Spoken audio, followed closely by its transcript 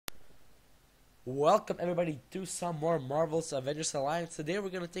Welcome everybody to some more Marvel's Avengers Alliance. Today we're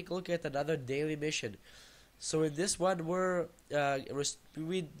gonna take a look at another daily mission. So in this one,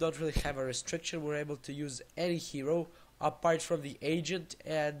 we don't really have a restriction. We're able to use any hero apart from the Agent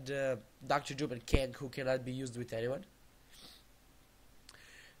and Doctor Doom and Kang, who cannot be used with anyone.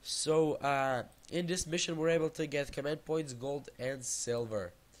 So in this mission, we're able to get command points, gold, and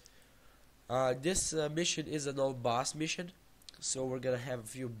silver. This mission is an old boss mission. So we're gonna have a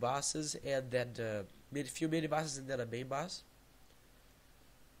few bosses and then a few mini bosses and then a main boss.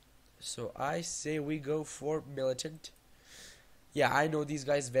 So I say we go for militant. Yeah, I know these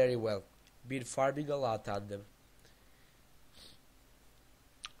guys very well. Been farming a lot on them.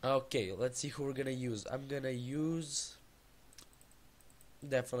 Okay, let's see who we're gonna use. I'm gonna use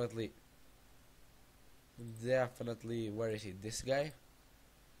definitely, where is he? This guy,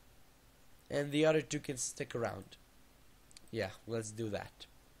 and the other two can stick around. Yeah, let's do that.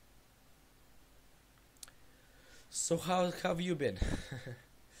 So how have you been?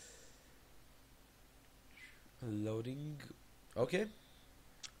 Loading. Okay.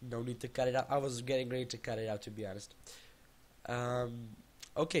 No need to cut it out. I was getting ready to cut it out, to be honest. Um.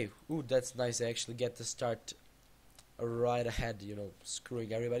 Okay. Ooh, that's nice. I actually get to start right ahead.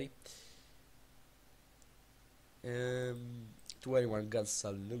 Screwing everybody. 21 gun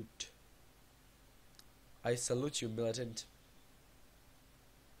salute. I salute you, militant.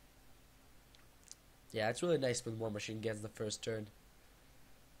 Yeah, it's really nice when War Machine gets the first turn.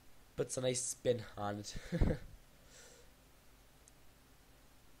 Puts a nice spin on it.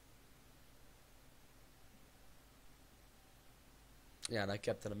 Yeah, now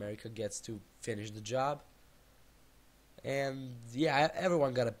Captain America gets to finish the job. And yeah,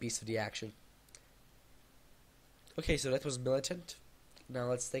 everyone got a piece of the action. Okay, so that was militant. Now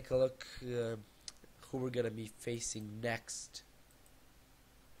let's take a look who we're gonna be facing next.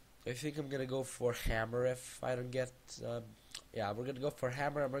 I think I'm gonna go for Hammer if I don't get. Yeah, we're gonna go for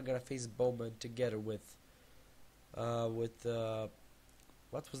Hammer, and we're gonna face Bowman together with what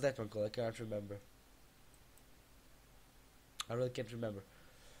was that one called? I can't remember. I really can't remember.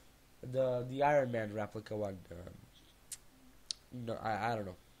 The Iron Man replica one. No, I don't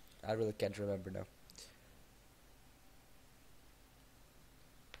know. I really can't remember now.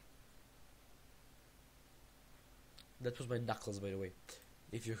 That was my knuckles, by the way,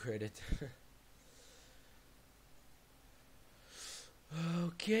 if you heard it.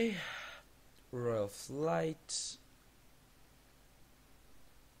 Okay. Royal Flight.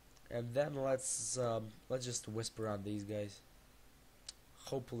 And then let's just whisper on these guys.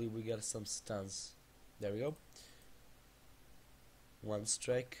 Hopefully we get some stuns. There we go. One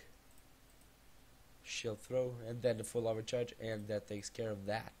strike. Shield throw. And then the full overcharge. And that takes care of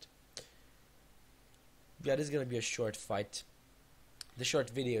that. Yeah, this is gonna be a short fight. The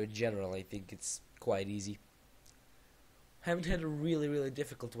short video in general, I think it's quite easy. Haven't had a really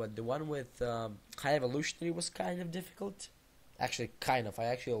difficult one. The one with High Evolutionary was kind of difficult. Actually, kind of. I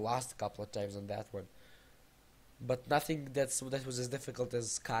actually lost a couple of times on that one. But nothing that was as difficult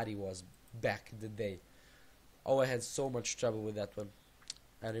as Scotty was back in the day. Oh, I had so much trouble with that one.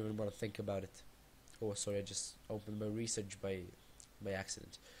 I don't even want to think about it. Oh, sorry, I just opened my research by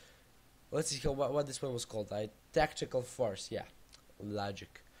accident. Let's see what this one was called. Tactical Force, yeah.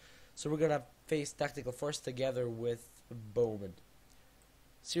 Logic. So we're gonna face Tactical Force together with Bowman.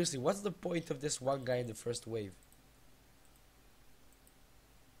 Seriously, what's the point of this one guy in the first wave?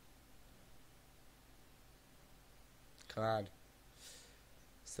 Come on.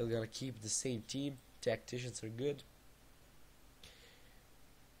 Still gonna keep the same team. Tacticians are good.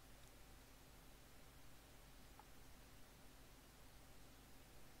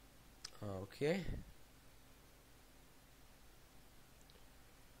 Okay.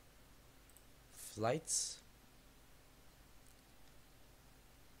 Flights.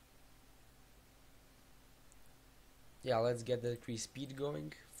 Yeah, let's get the increased speed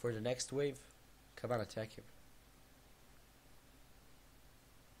going for the next wave. Come on, attack him.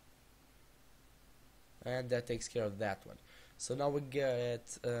 And that takes care of that one. So now we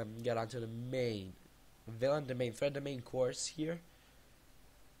get onto the main villain, the main threat, the main course here.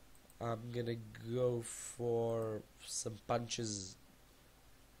 I'm gonna go for some punches.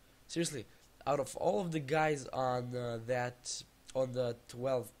 Seriously, out of all of the guys on on the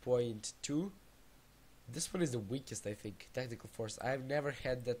 12.2, this one is the weakest, I think. Tactical Force. I've never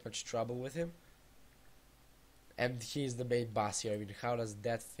had that much trouble with him, and he's the main boss here. I mean, how does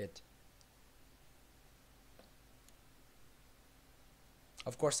that fit?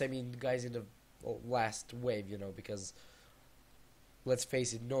 Of course, I mean guys in the last wave, because let's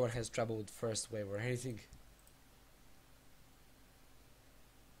face it, no one has trouble with first wave or anything.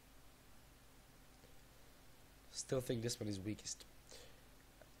 Still think this one is weakest.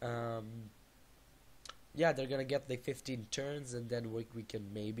 Yeah, they're gonna get like 15 turns, and then we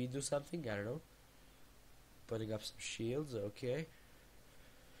can maybe do something. I don't know. Putting up some shields, okay.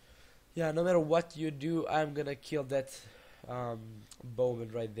 Yeah, no matter what you do, I'm gonna kill that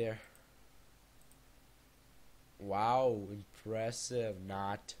bowman right there. Wow, impressive.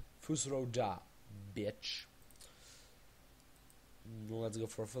 Not Fusroda, bitch. Let's go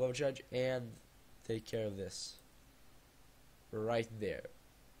for a full overcharge and take care of this. Right there.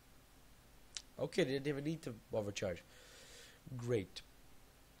 Okay, they didn't even need to overcharge. Great.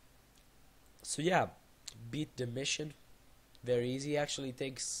 So yeah, beat the mission. Very easy. Actually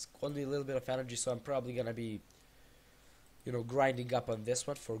takes only a little bit of energy, so I'm probably gonna be, grinding up on this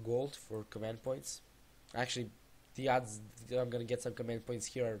one for gold, for command points. Actually, the odds that I'm gonna get some command points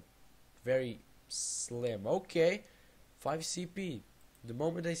here are very slim. Okay, 5 CP. The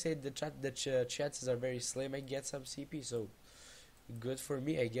moment I say the chances are very slim, I get some CP, so good for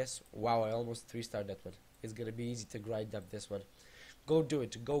me, I guess. Wow, I almost 3-starred that one. It's gonna be easy to grind up this one. Go do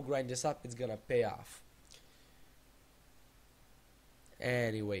it. Go grind this up. It's gonna pay off.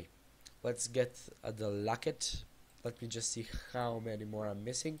 Anyway, let's get the locket. Let me just see how many more I'm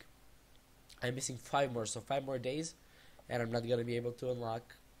missing. I'm missing 5 more, so 5 more days, and I'm not gonna be able to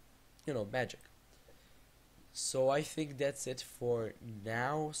unlock, magic. So I think that's it for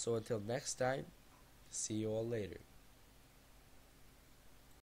now. So until next time, see you all later.